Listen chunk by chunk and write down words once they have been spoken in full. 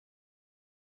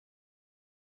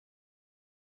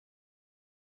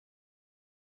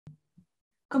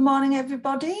Good morning,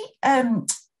 everybody.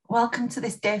 Welcome to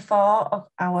this day 4 of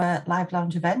our live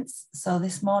lounge events. So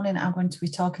this morning I'm going to be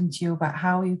talking to you about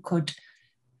how you could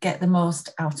get the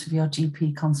most out of your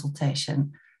GP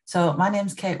consultation. So my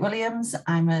name's Kate Williams.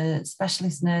 I'm a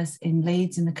specialist nurse in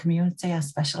Leeds in the community.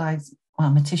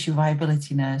 I'm a tissue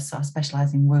viability nurse, so I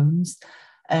specialise in wounds.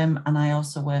 And I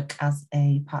also work as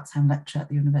a part-time lecturer at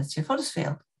the University of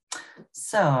Huddersfield.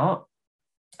 So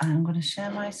I'm going to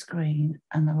share my screen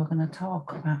and then we're going to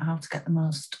talk about how to get the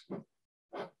most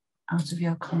out of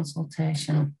your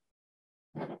consultation.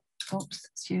 Oops,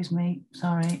 excuse me,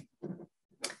 sorry.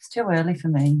 It's too early for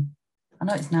me. I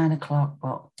know it's 9 o'clock,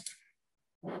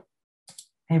 but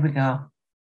here we go.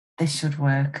 This should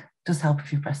work. It does help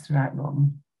if you press the right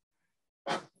button.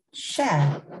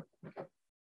 Share.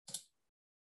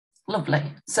 Lovely.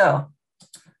 So,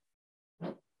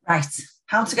 right.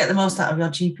 How to get the most out of your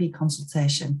GP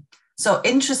consultation. So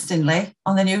interestingly,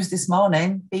 on the news this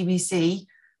morning, BBC,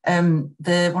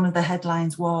 one of the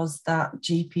headlines was that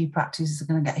GP practices are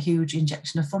going to get a huge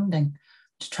injection of funding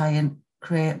to try and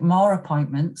create more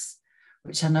appointments,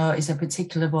 which I know is a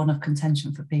particular bone of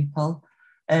contention for people.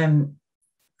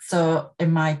 So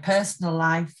in my personal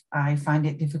life, I find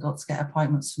it difficult to get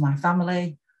appointments for my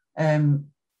family.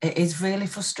 It is really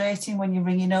frustrating when you're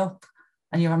ringing up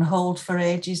and you're on hold for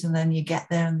ages and then you get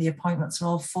there and the appointments are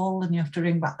all full and you have to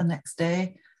ring back the next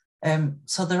day.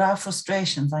 So there are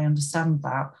frustrations, I understand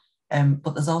that,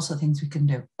 but there's also things we can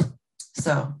do.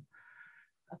 So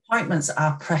appointments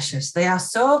are precious. They are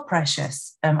so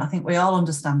precious. I think we all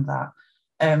understand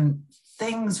that.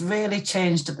 Things really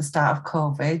changed at the start of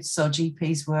COVID. So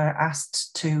GPs were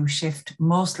asked to shift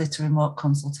mostly to remote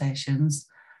consultations.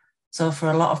 So for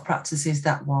a lot of practices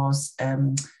that was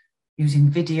using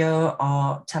video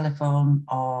or telephone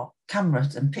or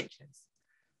cameras and pictures.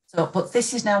 So, but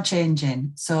this is now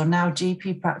changing. So now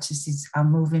GP practices are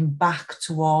moving back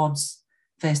towards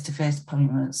face-to-face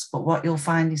appointments. But what you'll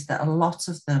find is that a lot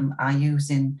of them are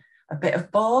using a bit of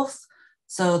both.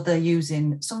 So they're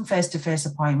using some face-to-face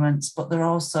appointments, but they're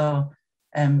also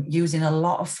using a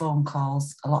lot of phone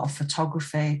calls, a lot of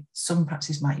photography. Some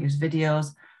practices might use videos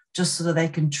just so that they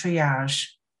can triage.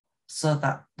 So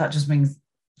that just means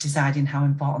deciding how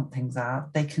important things are.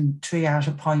 They can triage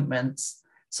appointments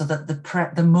so that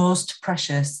the most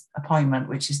precious appointment,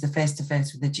 which is the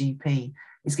face-to-face with the GP,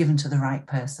 is given to the right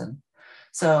person.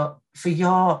 So for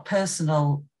your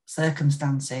personal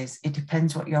circumstances, it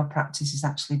depends what your practice is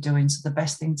actually doing. So the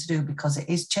best thing to do, because it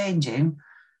is changing,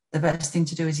 the best thing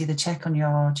to do is either check on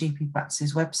your GP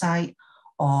practice's website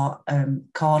or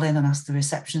call in and ask the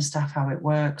reception staff how it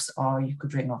works, or you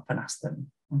could ring up and ask them.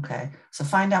 Okay, so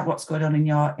find out what's going on in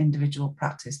your individual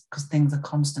practice because things are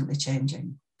constantly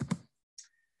changing.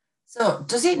 So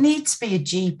does it need to be a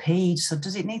GP? So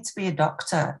does it need to be a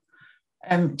doctor?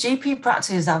 GP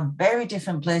practices are very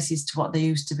different places to what they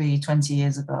used to be 20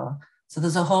 years ago. So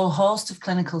there's a whole host of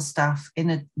clinical staff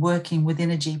working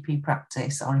within a GP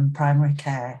practice or in primary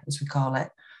care, as we call it,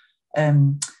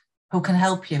 who can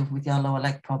help you with your lower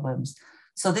leg problems.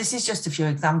 So this is just a few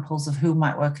examples of who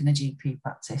might work in a GP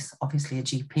practice. Obviously a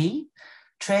GP,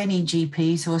 trainee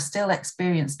GPs who are still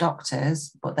experienced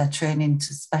doctors, but they're training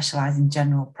to specialise in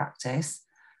general practice.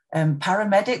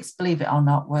 Paramedics, believe it or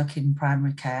not, work in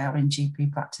primary care or in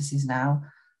GP practices now.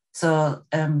 So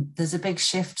there's a big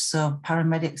shift. So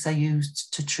paramedics are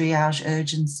used to triage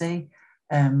urgency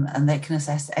and they can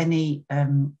assess any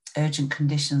urgent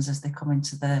conditions as they come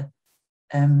into the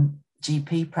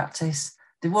GP practice.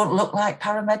 They won't look like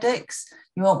paramedics.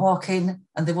 You won't walk in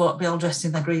and they won't be all dressed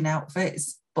in their green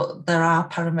outfits, but there are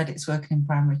paramedics working in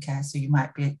primary care, so you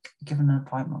might be given an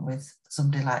appointment with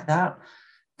somebody like that.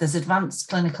 There's advanced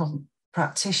clinical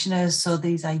practitioners, so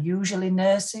these are usually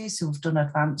nurses who've done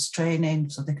advanced training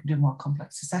so they can do more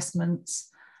complex assessments.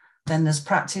 Then there's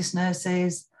practice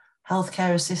nurses,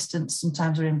 healthcare assistants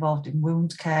sometimes are involved in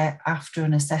wound care after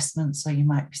an assessment, so you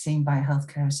might be seen by a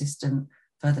healthcare assistant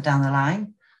further down the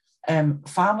line.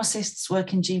 Pharmacists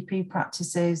work in GP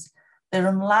practices. They're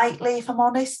unlikely, if I'm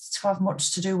honest, to have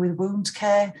much to do with wound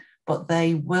care, but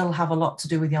they will have a lot to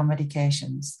do with your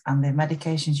medications. And the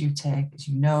medications you take, as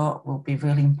you know, will be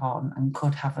really important and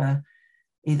could have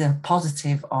either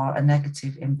positive or a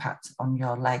negative impact on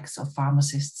your leg. So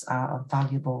pharmacists are a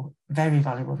valuable, very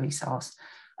valuable resource.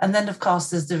 And then, of course,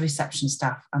 there's the reception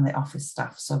staff and the office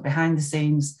staff. So behind the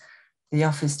scenes, the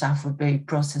office staff would be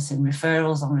processing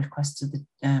referrals on request to the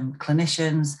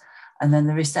clinicians. And then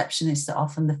the receptionists are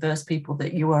often the first people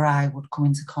that you or I would come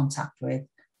into contact with,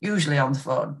 usually on the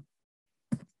phone.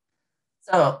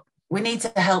 So we need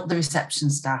to help the reception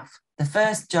staff. The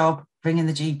first job, ringing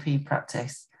the GP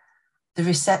practice. The the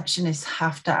receptionists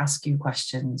have to ask you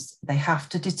questions. They have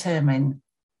to determine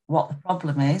what the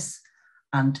problem is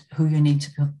and who you need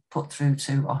to put through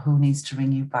to, or who needs to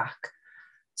ring you back.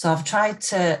 So I've tried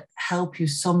to help you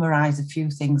summarise a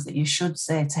few things that you should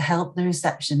say to help the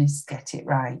receptionists get it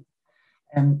right,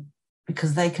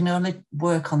 because they can only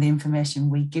work on the information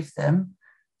we give them.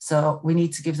 So we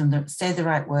need to give them say the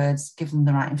right words, give them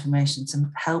the right information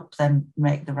to help them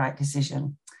make the right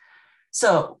decision.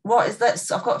 So I've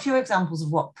got a few examples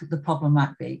of what the problem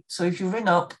might be. So if you ring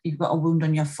up, you've got a wound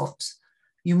on your foot.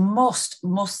 You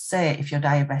must say if you're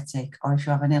diabetic or if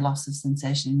you have any loss of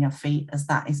sensation in your feet, as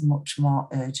that is much more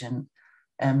urgent.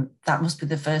 That must be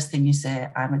the first thing you say.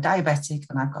 I'm a diabetic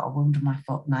and I've got a wound on my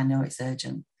foot and I know it's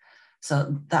urgent.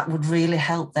 So that would really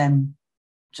help them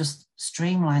just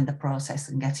streamline the process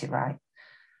and get it right.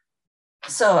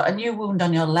 So a new wound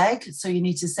on your leg. So you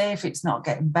need to say if it's not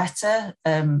getting better,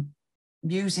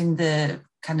 using the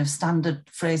kind of standard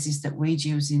phrases that we'd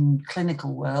use in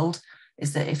clinical world,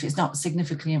 is that if it's not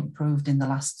significantly improved in the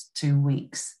last 2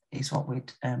 weeks, is what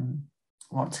we'd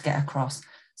want to get across.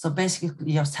 So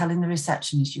basically you're telling the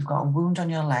receptionist you've got a wound on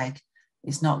your leg,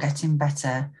 it's not getting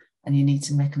better, and you need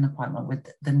to make an appointment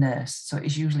with the nurse. So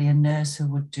it's usually a nurse who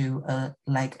would do a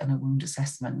leg and a wound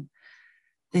assessment.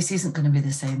 This isn't going to be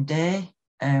the same day.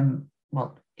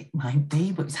 Well, it might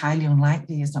be, but it's highly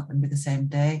unlikely it's not going to be the same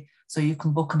day. So you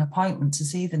can book an appointment to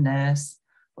see the nurse,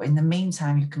 but in the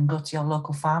meantime, you can go to your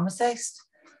local pharmacist.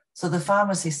 So the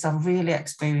pharmacists are really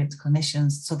experienced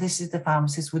clinicians. So this is the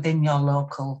pharmacist within your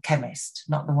local chemist,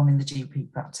 not the one in the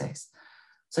GP practice.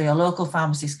 So your local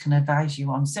pharmacist can advise you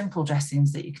on simple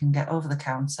dressings that you can get over the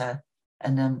counter,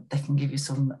 and they can give you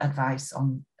some advice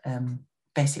on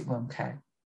basic wound care.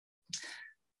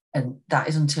 And that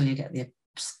is until you get the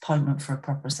appointment for a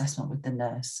proper assessment with the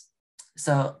nurse.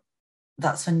 So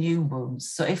that's for new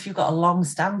wounds. So if you've got a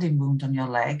long-standing wound on your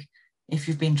leg, if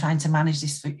you've been trying to manage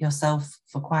this for yourself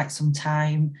for quite some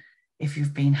time, if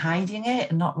you've been hiding it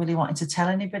and not really wanting to tell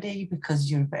anybody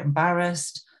because you're a bit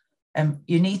embarrassed,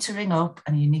 you need to ring up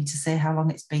and you need to say how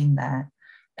long it's been there,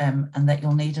 and that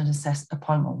you'll need an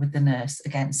appointment with the nurse.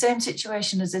 Again, same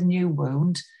situation as a new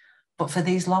wound, but for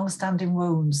these long-standing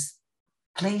wounds,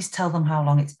 please tell them how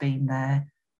long it's been there.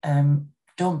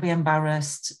 Don't be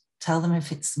embarrassed. Tell them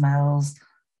if it smells.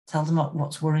 Tell them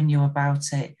what's worrying you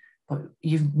about it. But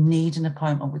you need an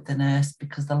appointment with the nurse,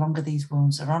 because the longer these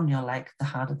wounds are on your leg, the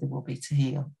harder they will be to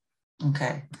heal.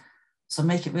 Okay. So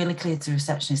make it really clear to the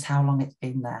receptionist how long it's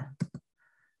been there.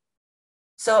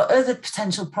 So other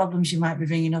potential problems you might be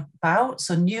ringing up about.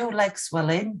 So new leg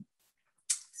swelling.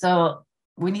 So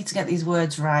we need to get these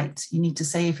words right. You need to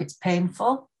say if it's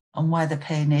painful and where the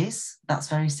pain is. That's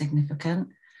very significant.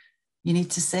 You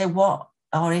need to say what,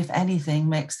 or if anything,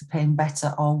 makes the pain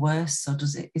better or worse. So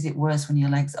is it worse when your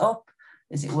leg's up?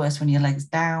 Is it worse when your leg's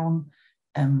down?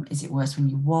 Is it worse when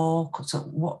you walk? So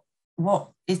what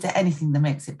is there anything that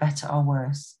makes it better or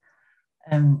worse?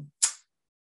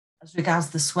 As regards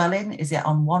the swelling, is it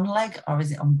on one leg or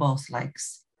is it on both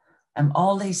legs?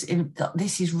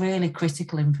 This is really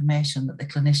critical information that the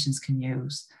clinicians can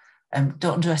use.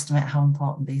 Don't underestimate how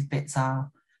important these bits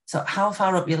are. So how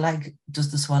far up your leg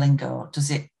does the swelling go? Does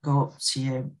it go up to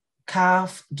your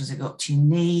calf? Does it go up to your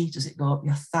knee? Does it go up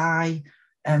your thigh?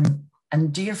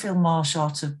 And do you feel more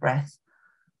short of breath?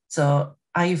 So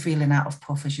are you feeling out of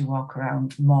puff as you walk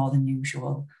around more than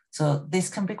usual? So this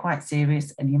can be quite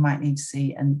serious, and you might need to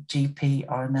see a GP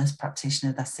or a nurse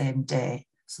practitioner the same day.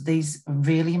 So these are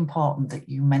really important that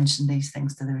you mention these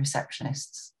things to the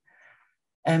receptionists.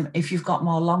 If you've got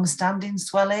more long-standing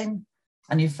swelling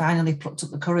and you've finally plucked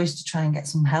up the courage to try and get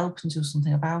some help and do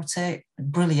something about it,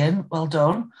 brilliant, well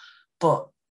done. But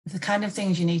the kind of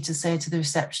things you need to say to the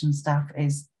reception staff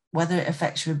is whether it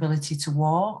affects your ability to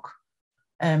walk,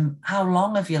 how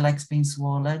long have your legs been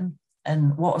swollen,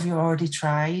 and what have you already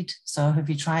tried? So have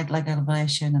you tried leg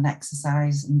elevation and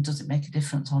exercise, and does it make a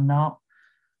difference or not?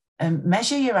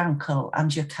 Measure your ankle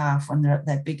and your calf when they're at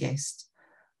their biggest.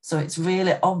 So it's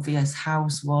really obvious how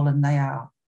swollen they are.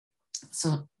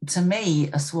 So to me,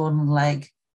 a swollen leg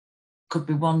could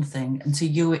be one thing, and to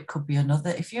you, it could be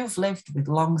another. If you've lived with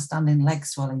long-standing leg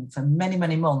swelling for many,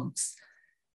 many months,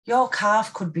 your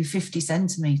calf could be 50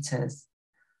 centimetres.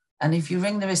 And if you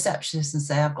ring the receptionist and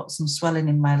say, I've got some swelling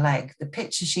in my leg, the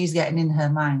picture she's getting in her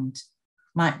mind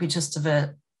might be just of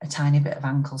a tiny bit of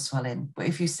ankle swelling. But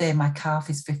if you say my calf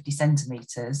is 50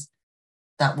 centimetres,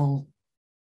 that will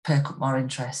perk up more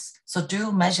interest. So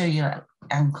do measure your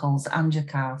ankles and your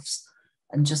calves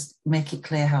and just make it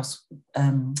clear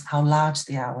how large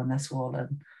they are when they're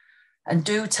swollen. And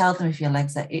do tell them if your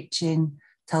legs are itching.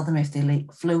 tell them if they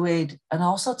leak fluid, and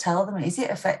also tell them, is it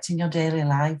affecting your daily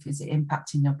life? Is it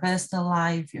impacting your personal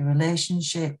life, your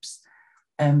relationships?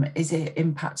 Is it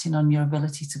impacting on your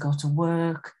ability to go to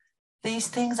work? These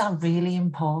things are really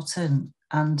important,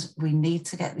 and we need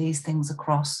to get these things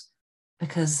across,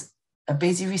 because a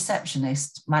busy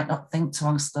receptionist might not think to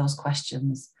ask those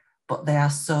questions, but they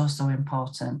are so, so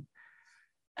important.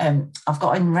 I've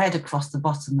got in red across the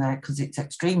bottom there because it's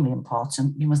extremely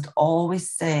important. You must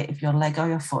always say if your leg or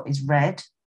your foot is red,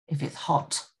 if it's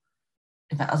hot,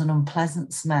 if it has an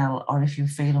unpleasant smell, or if you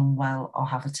feel unwell or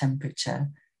have a temperature.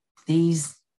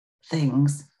 These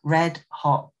things, red,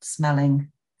 hot,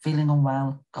 smelling, feeling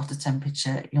unwell, got a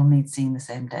temperature, you'll need seen the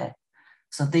same day.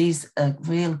 So these are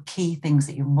real key things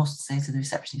that you must say to the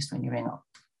receptionist when you ring up.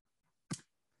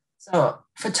 So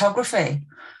photography.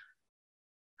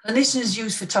 Clinicians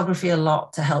use photography a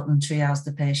lot to help them triage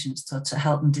the patients, so to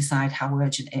help them decide how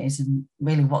urgent it is and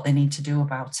really what they need to do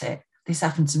about it. This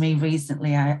happened to me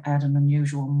recently. I had an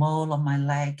unusual mole on my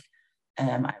leg.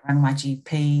 I rang my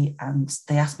GP and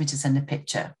they asked me to send a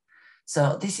picture.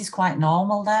 So this is quite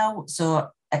normal now. So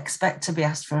expect to be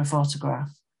asked for a photograph.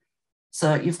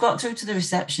 So you've got through to the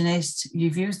receptionist,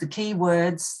 you've used the key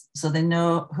words so they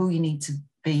know who you need to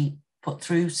be put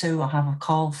through to or have a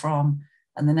call from.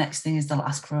 And the next thing is they'll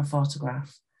ask for a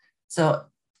photograph. So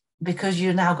because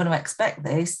you're now going to expect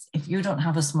this, if you don't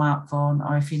have a smartphone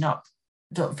or if you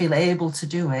don't feel able to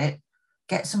do it,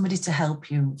 get somebody to help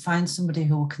you. Find somebody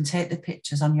who can take the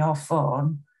pictures on your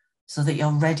phone so that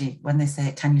you're ready when they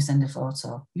say, can you send a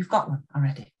photo? You've got one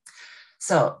already.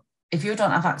 So if you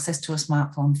don't have access to a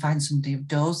smartphone, find somebody who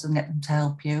does and get them to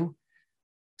help you.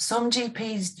 Some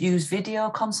GPs use video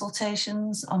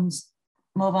consultations on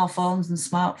mobile phones and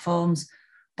smartphones,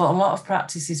 but a lot of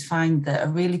practices find that a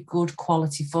really good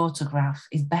quality photograph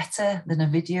is better than a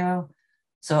video.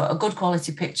 So a good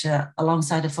quality picture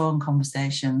alongside a phone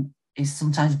conversation is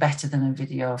sometimes better than a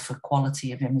video for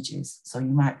quality of images. So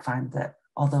you might find that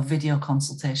although video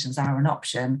consultations are an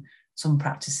option, some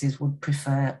practices would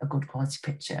prefer a good quality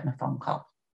picture and a phone call.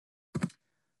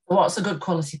 What's a good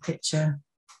quality picture?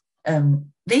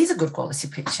 These are good quality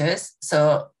pictures.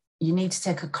 So you need to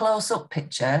take a close-up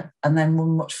picture and then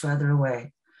one much further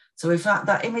away. So if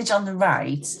that image on the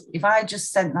right, if I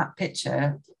just sent that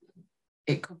picture,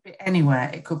 it could be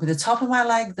anywhere. It could be the top of my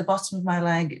leg, the bottom of my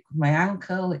leg, it could be my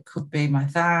ankle, it could be my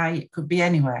thigh, it could be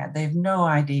anywhere. They have no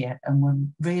idea, and we're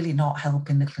really not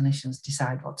helping the clinicians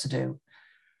decide what to do.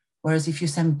 Whereas if you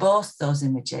send both those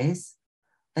images,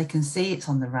 they can see it's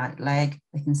on the right leg,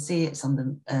 they can see it's on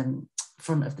the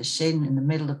front of the shin, in the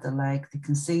middle of the leg, they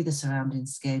can see the surrounding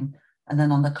skin, and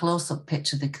then on the close-up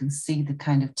picture, they can see the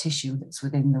kind of tissue that's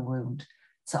within the wound.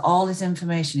 So all this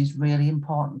information is really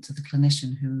important to the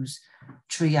clinician who's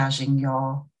triaging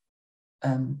your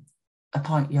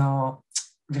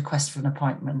request for an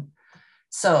appointment.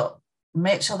 So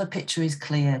make sure the picture is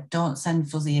clear. Don't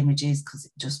send fuzzy images because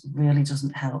it just really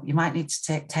doesn't help. You might need to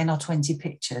take 10 or 20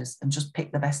 pictures and just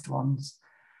pick the best ones.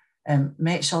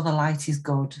 Make sure the light is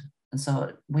good. And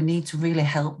so we need to really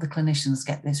help the clinicians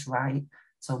get this right.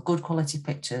 So good quality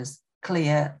pictures,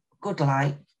 clear, good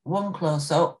light, one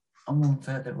close up and one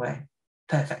further away.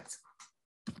 Perfect.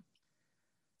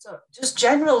 So just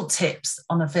general tips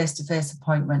on a face-to-face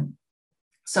appointment.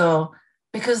 So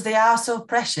because they are so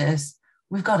precious,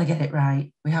 we've got to get it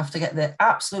right. We have to get the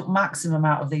absolute maximum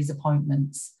out of these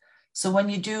appointments. So when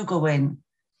you do go in,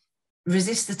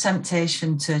 resist the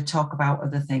temptation to talk about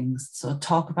other things. So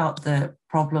talk about the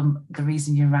problem, the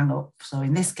reason you rang up. So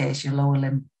in this case, your lower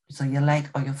limb, so your leg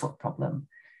or your foot problem.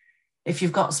 If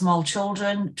you've got small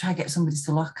children, try to get somebody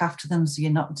to look after them so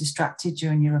you're not distracted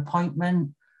during your appointment.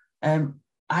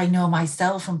 I know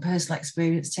myself from personal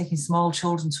experience, taking small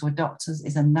children to a doctor's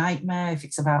is a nightmare. If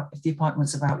the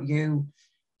appointment's about you,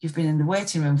 you've been in the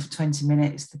waiting room for 20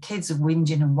 minutes, the kids are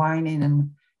whinging and whining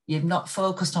and you're not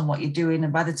focused on what you're doing.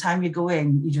 And by the time you go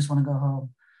in, you just want to go home.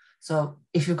 So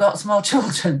if you've got small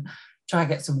children, try to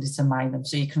get somebody to mind them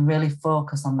so you can really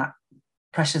focus on that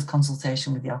precious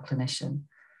consultation with your clinician.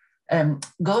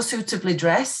 Go suitably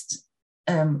dressed.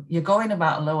 You're going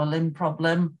about a lower limb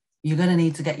problem, you're going to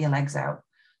need to get your legs out.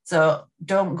 So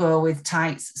don't go with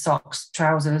tights, socks,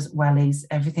 trousers, wellies,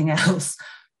 everything else,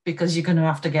 because you're going to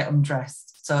have to get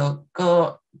undressed. So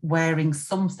go wearing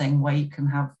something where you can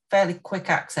have fairly quick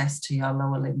access to your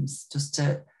lower limbs,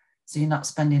 so you're not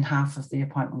spending half of the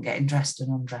appointment getting dressed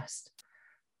and undressed.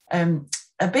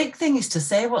 A big thing is to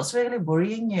say what's really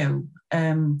worrying you.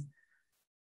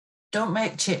 Don't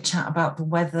make chit chat about the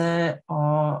weather,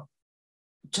 or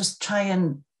just try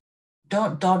and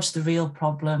don't dodge the real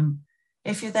problem.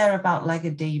 If you're there about leg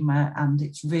edema and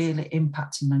it's really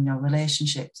impacting on your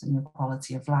relationships and your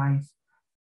quality of life,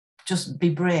 just be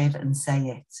brave and say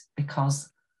it, because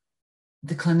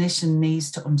the clinician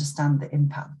needs to understand the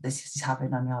impact this is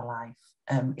having on your life.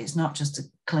 It's not just a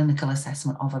clinical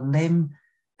assessment of a limb.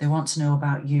 They want to know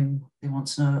about you. They want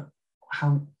to know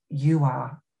how you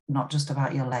are, not just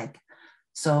about your leg.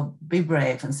 So be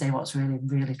brave and say what's really,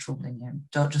 really troubling you.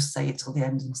 Don't just say it till the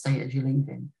end and say it as you're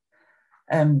leaving.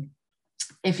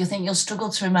 If you think you'll struggle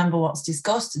to remember what's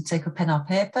discussed, take a pen or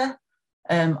paper,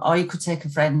 or you could take a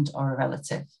friend or a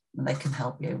relative and they can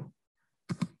help you.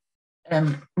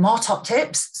 More top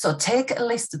tips. So take a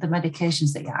list of the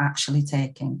medications that you're actually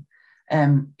taking.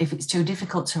 If it's too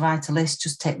difficult to write a list,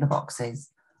 just tick the boxes.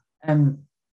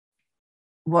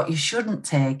 What you shouldn't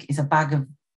take is a bag of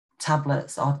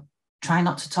tablets, or try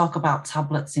not to talk about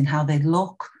tablets in how they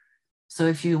look. So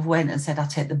if you went and said, I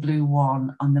take the blue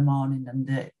one on the morning and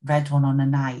the red one on the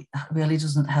night, that really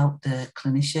doesn't help the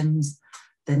clinicians.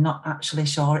 They're not actually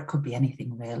sure. It could be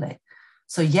anything really.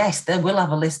 So yes, they will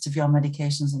have a list of your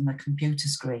medications on the computer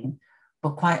screen,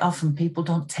 but quite often people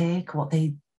don't take what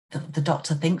the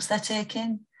doctor thinks they're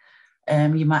taking.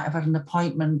 You might have had an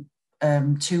appointment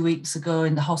 2 weeks ago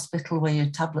in the hospital where your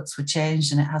tablets were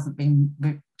changed and it hasn't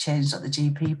been changed at the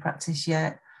GP practice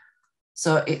yet.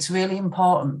 So it's really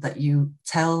important that you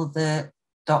tell the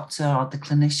doctor or the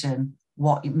clinician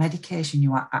what medication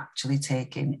you are actually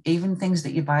taking, even things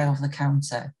that you buy over the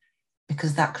counter,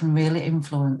 because that can really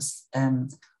influence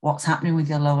what's happening with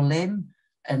your lower limb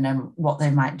and then what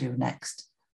they might do next.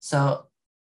 So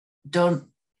don't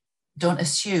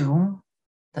assume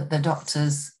that the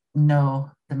doctors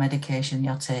know the medication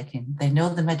you're taking. They know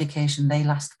the medication they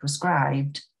last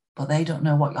prescribed, but they don't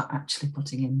know what you're actually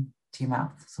putting into your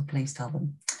mouth. So please tell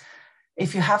them.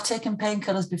 If you have taken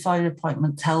painkillers before your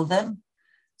appointment, tell them.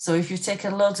 So if you've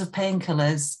taken loads of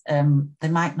painkillers, they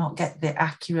might not get the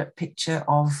accurate picture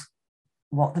of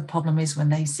what the problem is when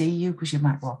they see you, because you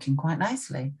might walk in quite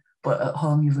nicely, but at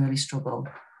home you really struggle.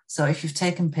 So if you've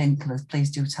taken painkillers,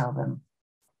 please do tell them.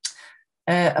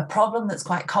 A problem that's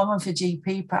quite common for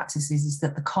GP practices is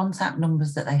that the contact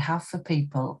numbers that they have for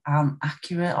people aren't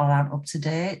accurate or aren't up to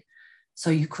date. So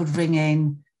you could ring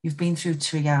in, you've been through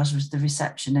triage with the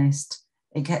receptionist,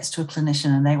 it gets to a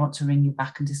clinician and they want to ring you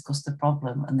back and discuss the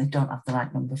problem and they don't have the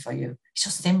right number for you. It's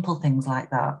just simple things like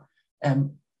that.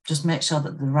 Just make sure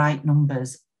that the right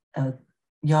numbers,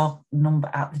 your number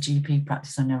at the GP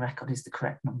practice on your record is the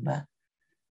correct number.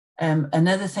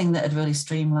 Another thing that would really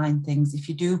streamline things, if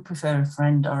you do prefer a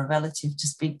friend or a relative to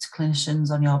speak to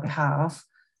clinicians on your behalf,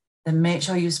 then make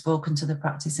sure you've spoken to the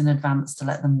practice in advance to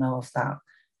let them know of that.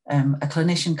 A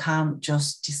clinician can't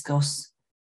just discuss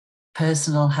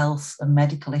personal health and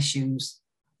medical issues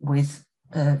with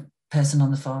a person on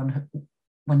the phone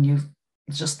when you've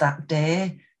just that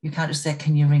day. You can't just say,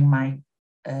 can you ring my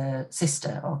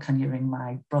sister or can you ring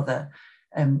my brother?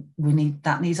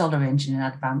 That needs all arranging in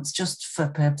advance, just for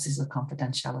purposes of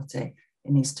confidentiality.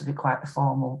 It needs to be quite a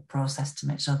formal process to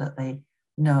make sure that they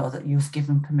know that you've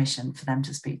given permission for them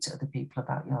to speak to other people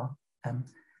about your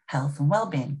health and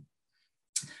well-being.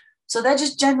 So they're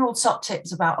just general top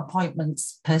tips about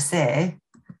appointments per se,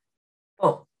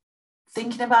 but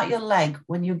thinking about your leg,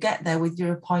 when you get there with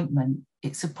your appointment,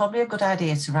 it's probably a good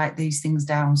idea to write these things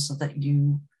down so that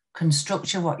you can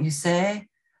structure what you say.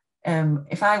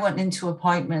 If I went into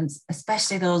appointments,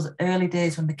 especially those early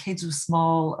days when the kids were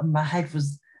small and my head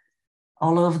was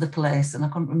all over the place and I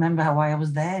couldn't remember why I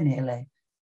was there nearly,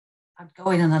 I'd go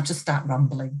in and I'd just start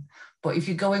rambling. But if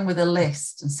you go in with a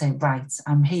list and say, right,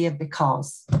 I'm here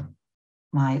because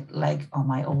my leg or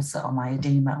my ulcer or my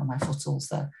edema or my foot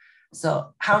ulcer.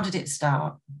 So how did it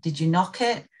start? Did you knock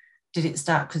it? Did it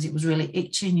start because it was really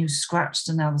itchy and you scratched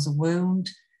and there was a wound?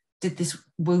 Did this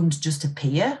wound just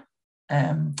appear?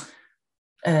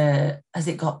 Has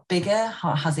it got bigger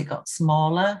or has it got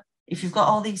smaller? If you've got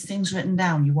all these things written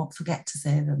down, you won't forget to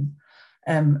say them.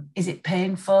 Is it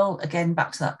painful? Again,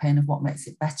 back to that pain of what makes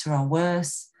it better or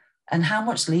worse, and how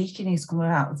much leaking is coming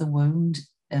out of the wound,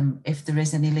 if there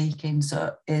is any leaking.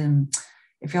 So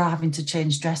if you're having to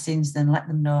change dressings, then let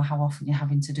them know how often you're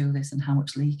having to do this and how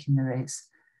much leaking there is.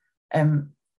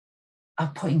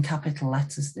 I've put in capital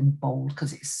letters in bold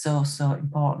because it's so, so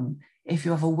important. If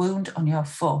you have a wound on your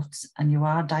foot and you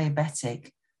are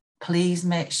diabetic, please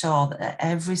make sure that at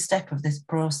every step of this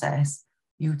process,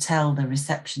 you tell the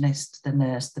receptionist, the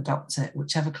nurse, the doctor,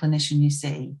 whichever clinician you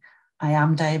see, I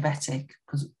am diabetic,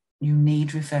 because you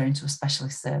need referring to a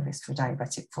specialist service for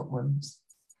diabetic foot wounds.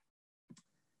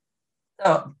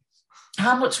 So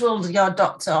how much will your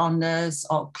doctor or nurse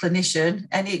or clinician,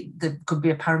 there could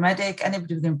be a paramedic,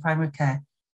 anybody within primary care,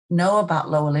 know about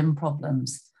lower limb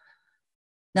problems.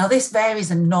 Now, this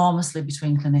varies enormously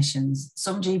between clinicians.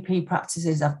 Some GP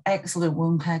practices have excellent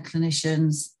wound care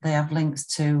clinicians. They have links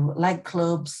to leg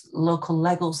clubs, local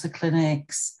leg ulcer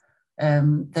clinics.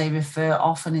 They refer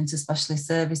often into specialist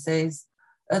services.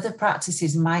 Other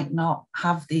practices might not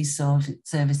have these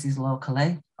services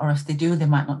locally, or if they do, they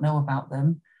might not know about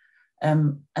them.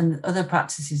 And other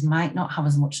practices might not have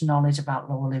as much knowledge about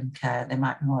lower limb care. They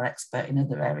might be more expert in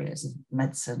other areas of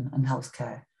medicine and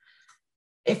healthcare.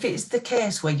 If it's the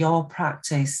case where your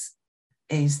practice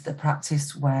is the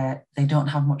practice where they don't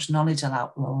have much knowledge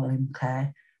about lower limb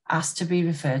care, ask to be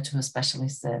referred to a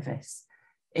specialist service.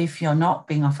 If you're not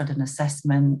being offered an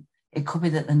assessment, it could be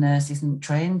that the nurse isn't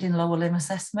trained in lower limb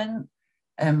assessment.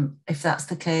 If that's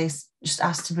the case, just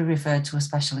ask to be referred to a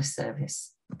specialist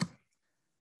service.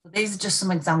 So these are just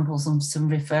some examples of some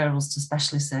referrals to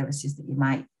specialist services that you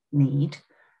might need.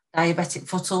 Diabetic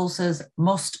foot ulcers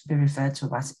must be referred to a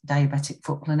diabetic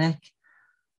foot clinic.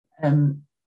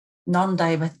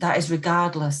 Non-diabetic, that is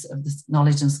regardless of the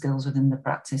knowledge and skills within the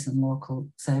practice and local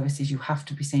services, you have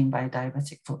to be seen by a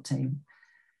diabetic foot team.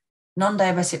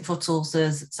 Non-diabetic foot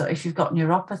ulcers, so if you've got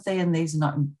neuropathy and these are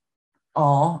not,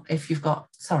 or if you've got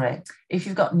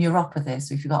neuropathy,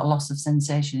 so if you've got a loss of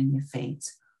sensation in your feet,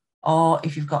 or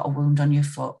if you've got a wound on your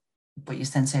foot, but your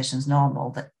sensation's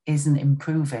normal, that isn't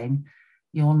improving,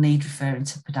 you'll need referring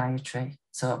to podiatry.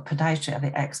 So podiatry are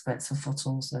the experts for foot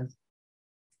ulcers.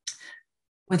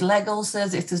 With leg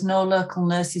ulcers, if there's no local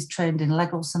nurses trained in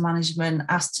leg ulcer management,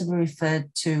 ask to be referred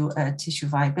to a tissue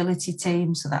viability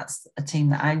team. So that's a team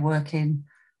that I work in,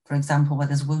 for example, where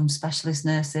there's wound specialist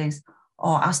nurses,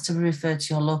 or ask to be referred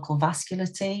to your local vascular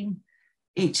team.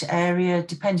 Each area,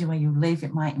 depending where you live,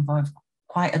 it might involve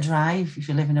quite a drive if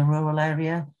you live in a rural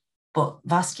area, but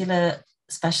vascular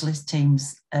specialist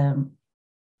teams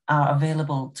are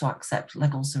available to accept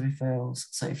leg ulcer referrals.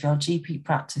 So if your GP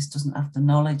practice doesn't have the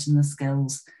knowledge and the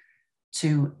skills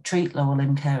to treat lower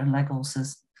limb care and leg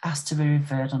ulcers, ask to be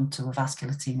referred onto a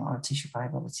vascular team or a tissue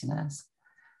viability nurse.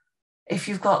 If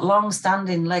you've got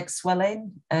long-standing leg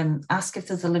swelling, ask if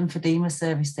there's a lymphedema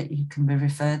service that you can be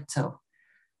referred to.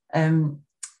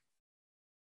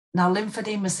 Now,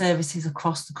 lymphedema services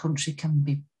across the country can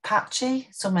be patchy.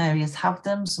 Some areas have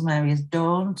them, some areas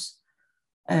don't.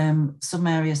 Some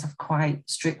areas have quite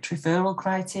strict referral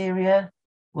criteria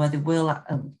where they will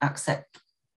accept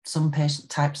some patient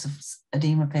types of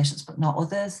edema patients, but not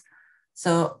others.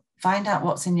 So find out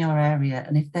what's in your area.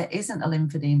 And if there isn't a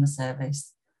lymphedema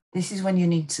service, this is when you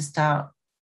need to start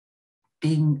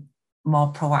being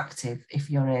more proactive if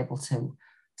you're able to.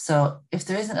 So if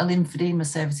there isn't a lymphedema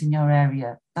service in your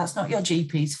area, that's not your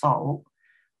GP's fault,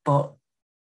 but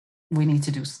we need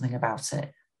to do something about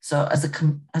it. So as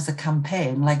a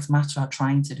campaign, Legs Matter are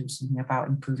trying to do something about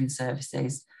improving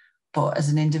services. But as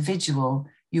an individual,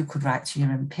 you could write to your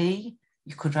MP,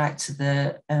 you could write to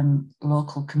the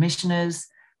local commissioners,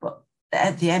 but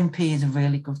the MP is a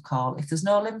really good call. If there's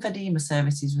no lymphedema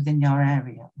services within your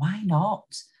area, why not?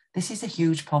 This is a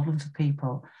huge problem for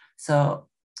people. So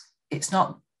it's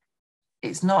not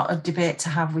a debate to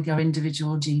have with your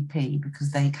individual GP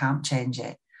because they can't change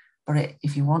it. But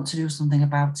if you want to do something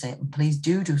about it, and please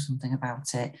do something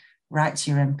about it, write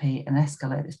to your MP and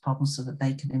escalate this problem so that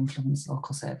they can influence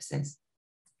local services.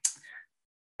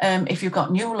 If you've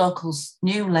got new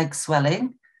leg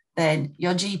swelling, then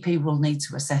your GP will need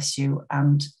to assess you.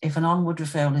 And if an onward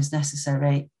referral is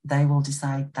necessary, they will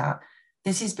decide that.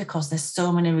 This is because there's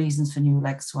so many reasons for new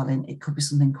leg swelling. It could be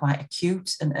something quite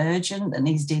acute and urgent that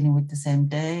needs dealing with the same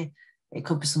day. It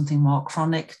could be something more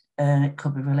chronic. It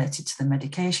could be related to the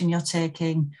medication you're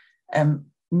taking.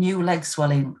 New leg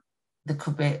swelling, there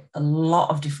could be a lot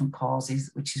of different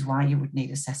causes, which is why you would need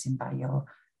assessing by your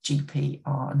GP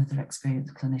or another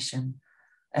experienced clinician.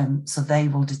 So they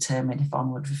will determine if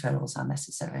onward referrals are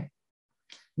necessary.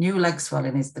 New leg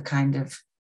swelling is the kind of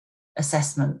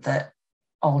assessment that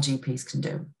all GPs can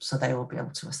do, so they will be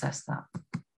able to assess that.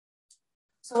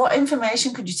 So what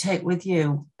information could you take with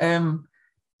you?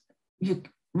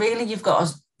 You've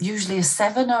got usually a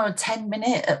 7 or a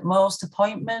 10-minute at most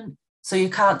appointment, so you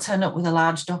can't turn up with a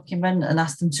large document and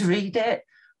ask them to read it.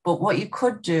 But what you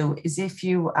could do is, if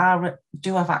you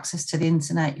do have access to the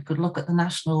internet, you could look at the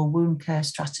National Wound Care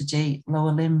Strategy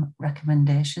Lower Limb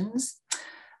Recommendations.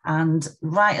 And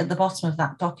right at the bottom of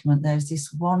that document, there's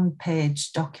this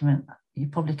one-page document. You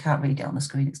probably can't read it on the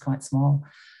screen, it's quite small.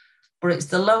 But it's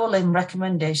the Lower Limb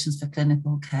Recommendations for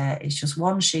Clinical Care. It's just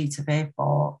one sheet of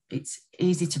A4. It's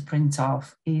easy to print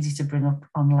off, easy to bring up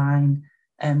online.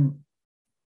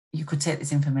 You could take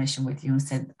this information with you and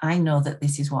say, I know that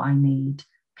this is what I need.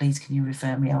 please can you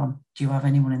refer me on? Do you have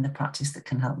anyone in the practice that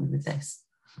can help me with this?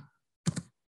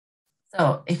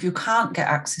 So if you can't get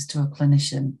access to a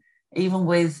clinician, even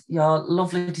with your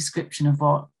lovely description of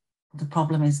what the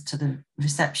problem is to the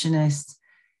receptionist,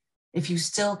 if you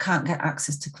still can't get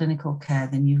access to clinical care,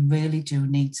 then you really do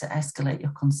need to escalate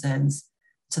your concerns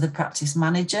to the practice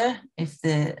manager if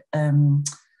the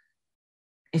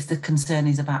concern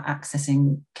is about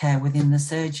accessing care within the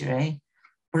surgery.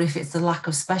 But if it's the lack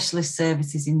of specialist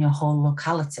services in your whole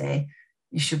locality,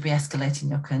 you should be escalating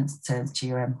your concerns to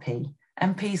your MP.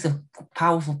 MPs are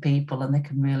powerful people and they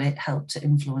can really help to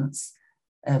influence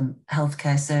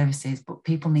healthcare services, but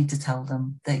people need to tell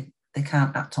them they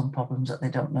can't act on problems that they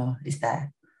don't know is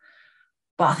there.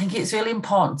 But I think it's really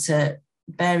important to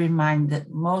bear in mind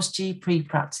that most GP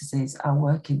practices are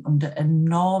working under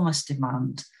enormous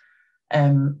demand.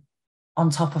 On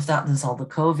top of that, there's all the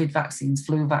COVID vaccines,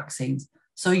 flu vaccines.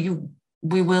 So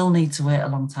we will need to wait a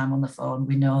long time on the phone.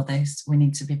 We know this. We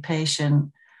need to be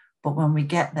patient. But when we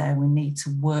get there, we need to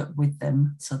work with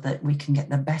them so that we can get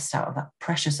the best out of that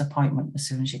precious appointment as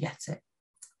soon as you get it.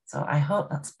 So I hope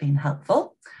that's been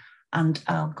helpful. And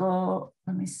I'll go,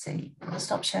 let me see, I'll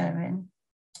stop sharing.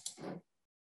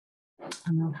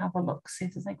 And I'll have a look, see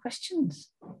if there's any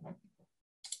questions.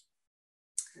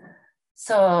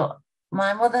 So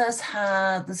my mother's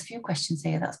had, there's a few questions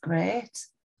here, that's great.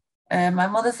 My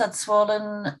mother's had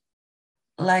swollen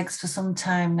legs for some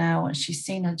time now, and she's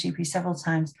seen her GP several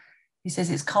times. He says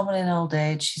it's common in old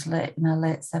age. She's in her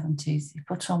late 70s. He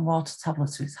put her on water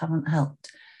tablets, which haven't helped.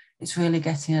 It's really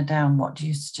getting her down. What do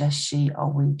you suggest she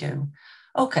or we do?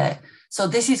 Okay, so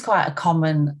this is quite a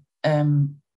common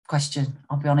question.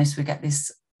 I'll be honest, we get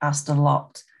this asked a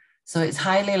lot. So it's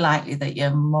highly likely that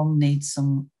your mum needs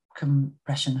some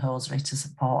compression hosiery to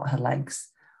support her legs.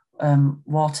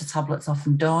 Water tablets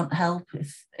often don't help.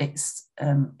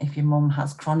 If your mum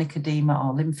has chronic edema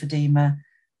or lymphedema,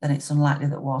 then it's unlikely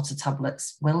that water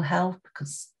tablets will help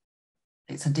because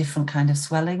it's a different kind of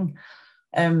swelling.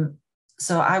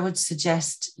 So I would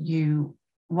suggest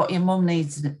what your mum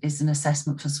needs is an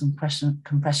assessment for some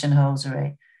compression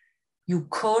hosiery. You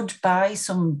could buy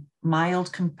some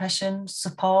mild compression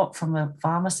support from a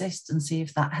pharmacist and see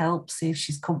if that helps, see if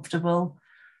she's comfortable.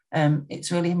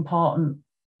 It's really important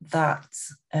that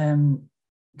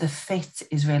the fit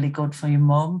is really good for your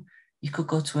mum. You could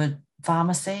go to a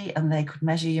pharmacy and they could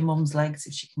measure your mum's legs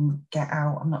if she can get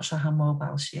out. I'm not sure how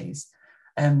mobile she is.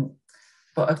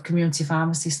 But a community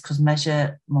pharmacist could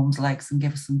measure mum's legs and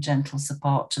give her some gentle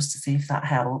support just to see if that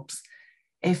helps.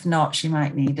 If not, she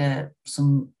might need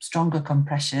some stronger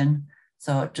compression.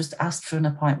 So just ask for an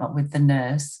appointment with the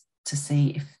nurse to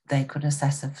see if they could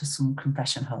assess her for some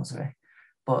compression hosiery.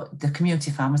 But the community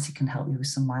pharmacy can help you with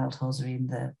some mild hosiery in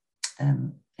the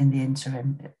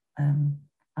interim.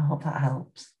 I hope that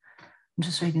helps. I'm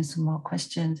just reading some more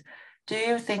questions. Do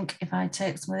you think if I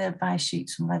take some of the advice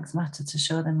sheets from Legs Matter to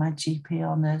show them my GP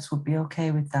or nurse would be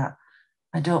okay with that?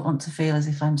 I don't want to feel as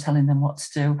if I'm telling them what to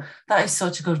do. That is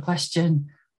such a good question.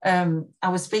 I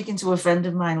was speaking to a friend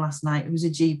of mine last night who's a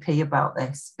GP about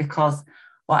this, because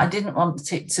what I didn't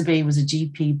want it to be was a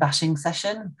GP bashing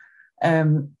session.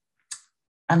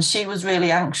 And she was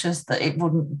really anxious that it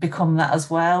wouldn't become that as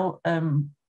well,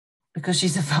 because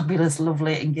she's a fabulous,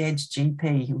 lovely, engaged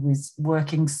GP who is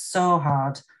working so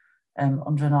hard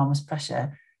under enormous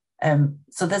pressure.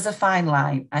 So there's a fine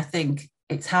line. I think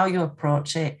it's how you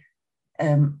approach it.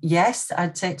 Yes,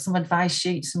 I'd take some advice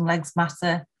sheets from Legs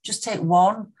Matter. Just take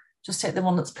one. Just take the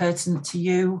one that's pertinent to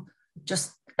you.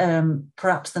 Just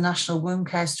perhaps the National Wound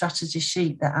Care Strategy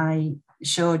sheet that I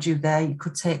showed you there. You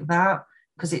could take that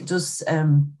because it does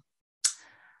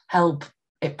help.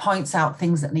 It points out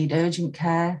things that need urgent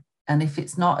care. And if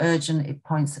it's not urgent,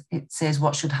 it says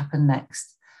what should happen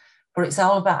next. But it's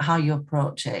all about how you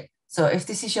approach it. So if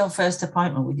this is your first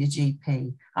appointment with your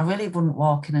GP, I really wouldn't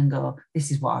walk in and go,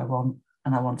 this is what I want,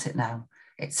 and I want it now.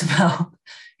 It's about,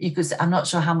 I'm not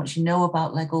sure how much you know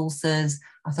about leg ulcers.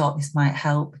 I thought this might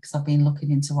help because I've been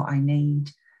looking into what I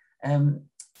need.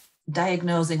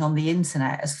 Diagnosing on the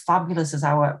internet, as fabulous as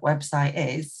our website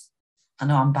is, I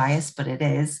know I'm biased, but it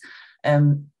is,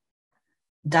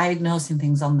 diagnosing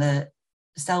things on the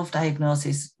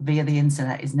self-diagnosis via the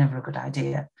internet is never a good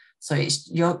idea. So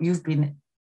you've been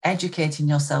educating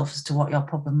yourself as to what your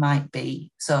problem might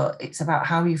be. So it's about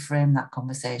how you frame that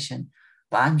conversation.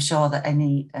 But I'm sure that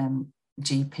any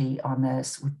GP or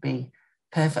nurse would be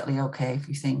perfectly okay if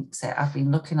you think, say, I've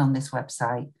been looking on this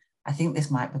website, I think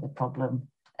this might be the problem.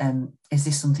 Is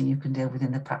this something you can deal with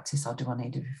in the practice, or do I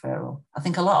need a referral? I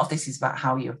think a lot of this is about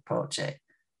how you approach it.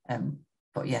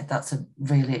 But yeah, that's a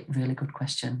really, really good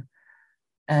question.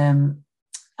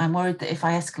 I'm worried that if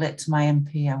I escalate to my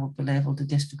MP, I will be labelled a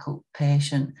difficult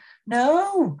patient.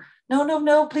 No,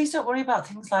 please don't worry about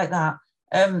things like that.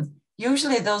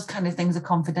 Usually those kind of things are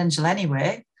confidential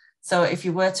anyway. So if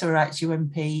you were to write to your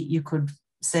MP, you could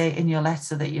say in your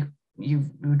letter that you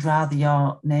would rather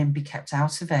your name be kept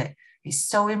out of it. It's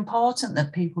so important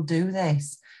that people do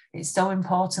this. It's so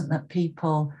important that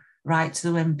people write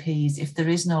to the MPs if there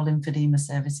is no lymphedema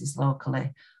services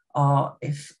locally, or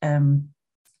if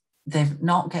they're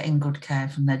not getting good care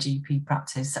from their GP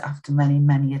practice after many,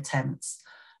 many attempts.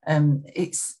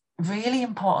 It's really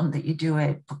important that you do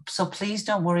it. So please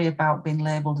don't worry about being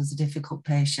labelled as a difficult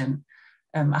patient.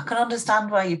 I can understand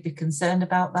why you'd be concerned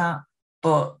about that,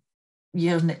 but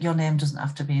your name doesn't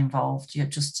have to be involved. You're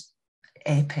just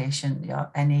a patient.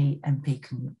 Any MP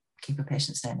can keep a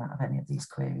patient's name out of any of these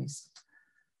queries.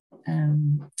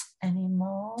 Any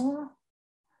more?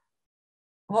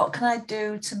 What can I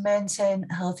do to maintain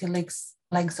healthy legs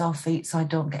or feet so I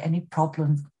don't get any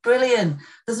problems? Brilliant.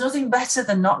 There's nothing better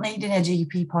than not needing a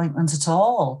GP appointment at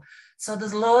all. So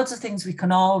there's loads of things we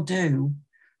can all do.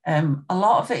 A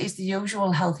lot of it is the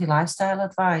usual healthy lifestyle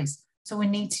advice. So we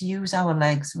need to use our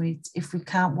legs. If we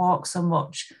can't walk so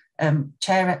much,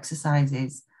 chair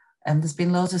exercises. There's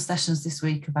been loads of sessions this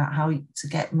week about how to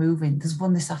get moving. There's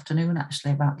one this afternoon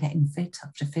actually about getting fit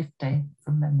after 50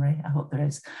 from memory. I hope there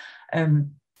is.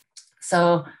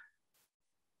 So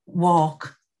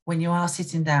walk when you are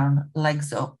sitting down,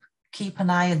 legs up. Keep an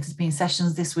eye, and there's been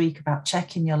sessions this week about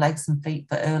checking your legs and feet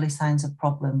for early signs of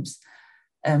problems.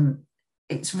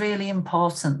 It's really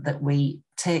important that we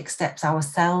take steps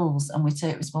ourselves and we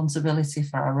take responsibility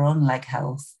for our own leg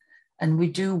health. And we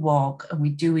do walk and we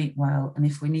do eat well. And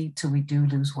if we need to, we do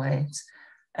lose weight.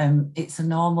 It's a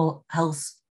normal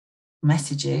health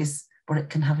messages, but it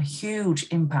can have a huge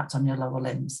impact on your lower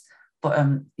limbs. But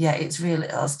yeah,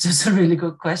 that's just a really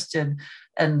good question.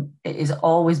 And it is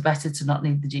always better to not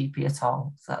need the GP at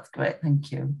all. So that's great,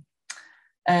 thank you.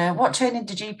 What training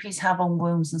do GPs have on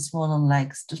wounds and swollen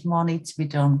legs? Does more need to be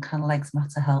done? Can Legs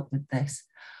Matter help with this?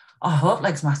 I hope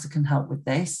Legs Matter can help with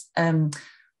this.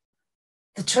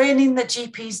 The training that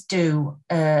GPs do,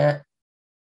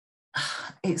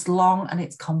 it's long and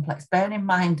it's complex. Bearing in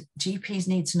mind, GPs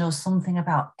need to know something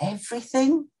about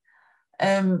everything.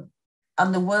 And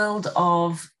the world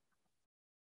of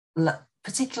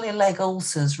particularly leg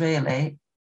ulcers really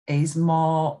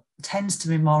tends to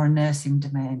be more a nursing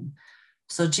domain.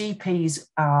 So GPs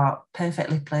are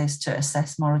perfectly placed to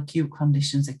assess more acute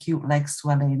conditions, acute leg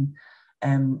swelling,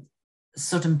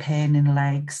 sudden pain in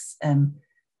legs,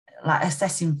 like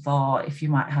assessing for if you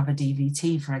might have a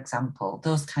DVT, for example,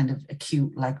 those kind of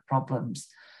acute leg problems.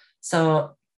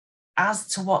 So as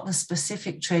to what the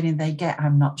specific training they get,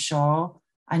 I'm not sure.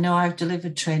 I know I've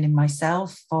delivered training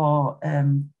myself for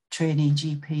trainee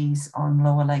GPs on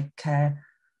lower leg care,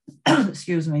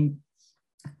 excuse me,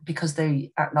 because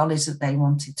they acknowledged that they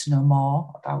wanted to know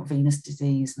more about venous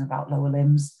disease and about lower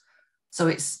limbs. So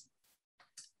it's,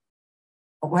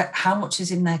 how much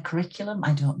is in their curriculum?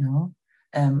 I don't know.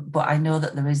 But I know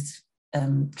that there is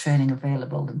training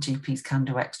available and GPs can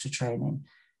do extra training.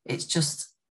 It's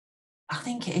just, I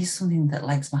think it is something that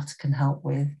Legs Matter can help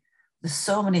with. There's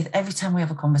so many, every time we have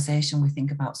a conversation, we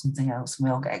think about something else and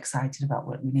we all get excited about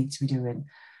what we need to be doing.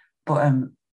 But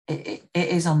it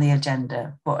is on the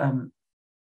agenda. But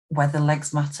whether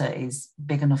Legs Matter is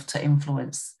big enough to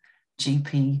influence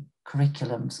GP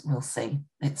curriculums, we'll see.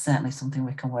 It's certainly something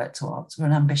we can work towards. We're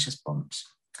an ambitious bunch.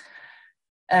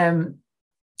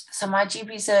 So my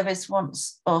GP service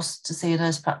wants us to see a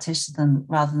nurse practitioner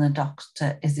rather than a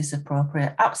doctor. Is this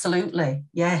appropriate? Absolutely,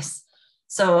 yes.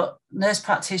 So nurse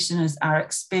practitioners are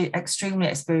extremely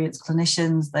experienced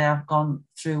clinicians. They have gone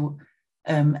through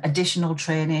additional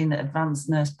training, advanced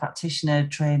nurse practitioner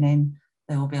training.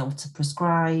 They will be able to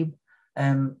prescribe.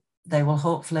 They will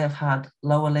hopefully have had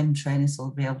lower limb training, so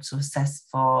they'll be able to assess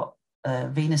for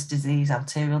venous disease,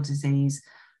 arterial disease.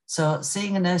 So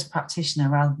seeing a nurse practitioner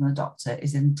rather than a doctor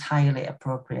is entirely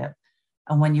appropriate.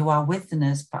 And when you are with the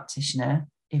nurse practitioner,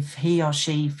 if he or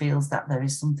she feels that there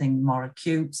is something more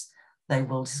acute, they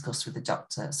will discuss with the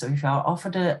doctor. So if you are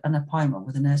offered an appointment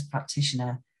with a nurse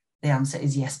practitioner, the answer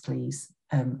is yes, please.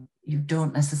 You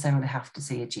don't necessarily have to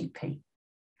see a GP.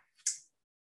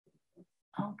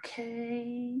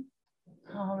 Okay.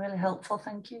 Oh, really helpful.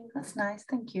 Thank you. That's nice.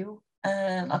 Thank you.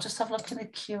 I'll just have a look in the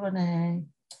Q&A.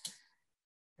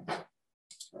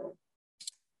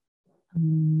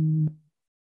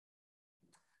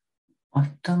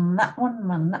 I've done that one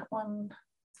and that one.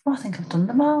 Oh, I think I've done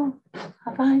them all.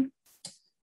 Have I?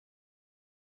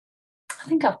 I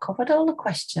think I've covered all the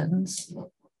questions.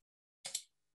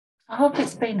 I hope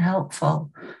it's been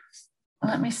helpful.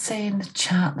 let me see in the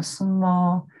chat, there's some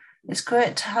more. It's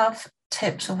great to have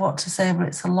tips of what to say, but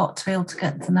it's a lot to be able to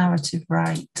get the narrative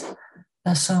right.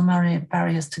 There's so many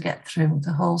barriers to get through.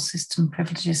 The whole system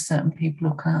privileges certain people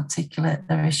who can articulate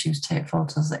their issues, take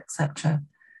photos, etc.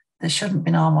 This shouldn't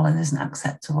be normal and isn't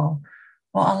acceptable.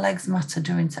 What are Legs Matter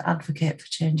doing to advocate for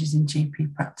changes in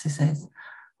GP practices?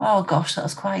 Oh gosh,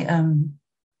 that's quite a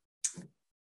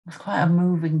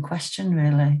moving question,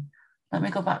 really. Let me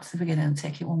go back to the beginning and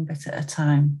take it one bit at a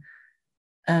time.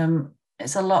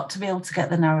 It's a lot to be able to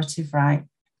get the narrative right.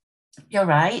 You're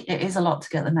right, it is a lot to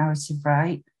get the narrative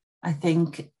right. I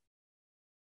think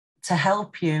to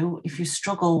help you, if you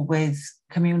struggle with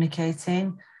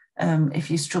communicating, if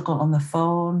you struggle on the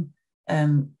phone,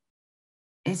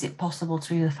 is it possible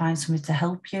to either find somebody to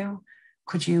help you?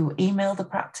 Could you email the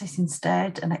practice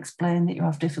instead and explain that you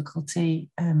have difficulty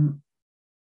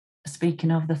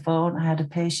speaking over the phone? I had a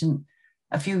patient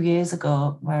a few years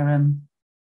ago where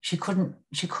she couldn't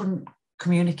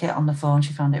communicate on the phone.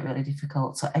 She found it really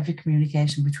difficult. So every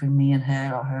communication between me and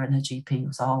her, or her and her GP,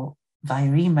 was all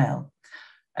via email.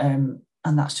 And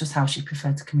that's just how she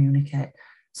preferred to communicate.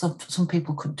 So some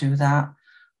people could do that.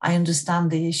 I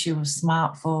understand the issue of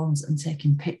smartphones and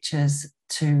taking pictures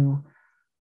to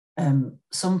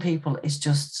some people is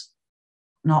just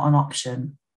not an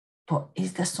option. But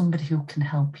is there somebody who can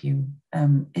help you?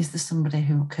 Is there somebody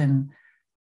who can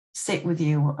sit with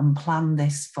you and plan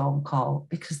this phone call?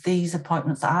 Because these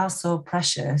appointments are so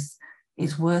precious,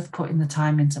 it's worth putting the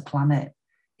time in to plan it.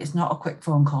 It's not a quick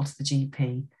phone call to the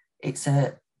GP. It's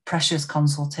a precious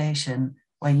consultation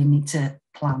where you need to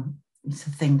plan, you need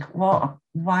to think,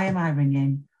 why am I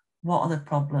ringing? What are the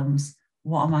problems?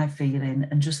 What am I feeling?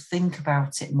 And just think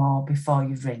about it more before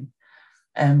you ring.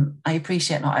 I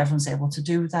appreciate not everyone's able to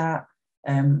do that.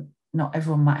 Not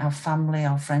everyone might have family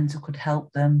or friends who could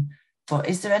help them. But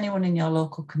is there anyone in your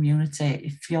local community?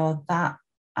 If you're that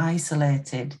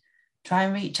isolated, try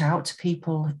and reach out to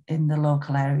people in the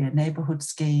local area, neighbourhood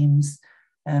schemes,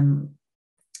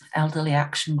 elderly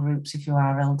action groups if you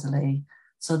are elderly.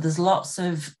 So there's lots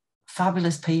of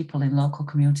fabulous people in local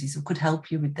communities who could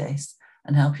help you with this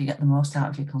and help you get the most out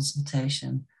of your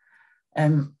consultation.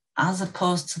 As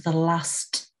opposed to the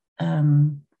last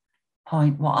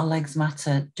point, what are Legs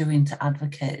Matter doing to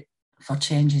advocate for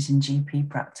changes in GP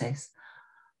practice?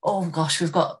 Oh gosh,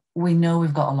 we know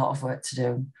we've got a lot of work to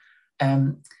do.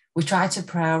 We try to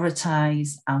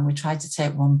prioritise and we try to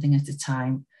take one thing at a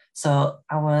time. So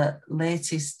our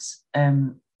latest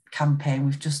campaign,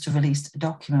 we've just released a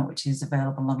document which is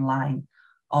available online,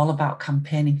 all about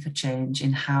campaigning for change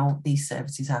in how these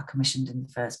services are commissioned in the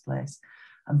first place.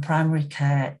 And primary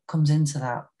care comes into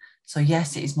that. So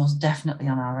yes, it is most definitely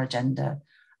on our agenda.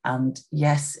 And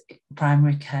yes,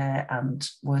 primary care and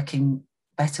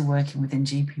better working within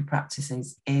GP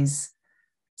practices is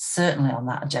certainly on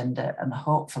that agenda. And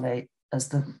hopefully,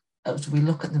 as we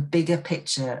look at the bigger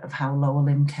picture of how lower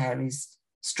limb care is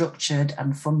structured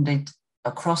and funded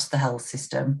across the health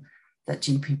system, that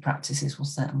GP practices will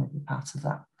certainly be part of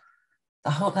that. I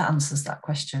hope that answers that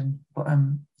question. But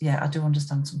yeah, I do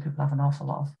understand some people have an awful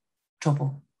lot of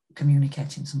trouble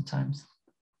communicating sometimes.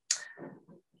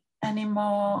 Any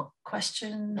more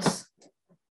questions?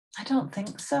 I don't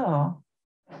think so.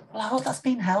 Well, I hope that's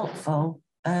been helpful.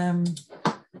 Again,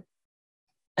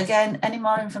 any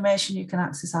more information, you can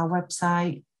access our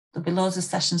website. There'll be loads of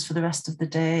sessions for the rest of the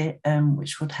day,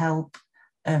 which would help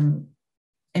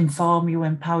inform you,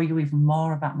 empower you even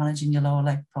more about managing your lower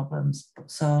leg problems.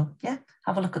 So yeah,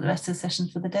 have a look at the rest of the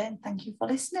sessions for the day, and thank you for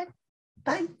listening.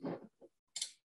 Bye.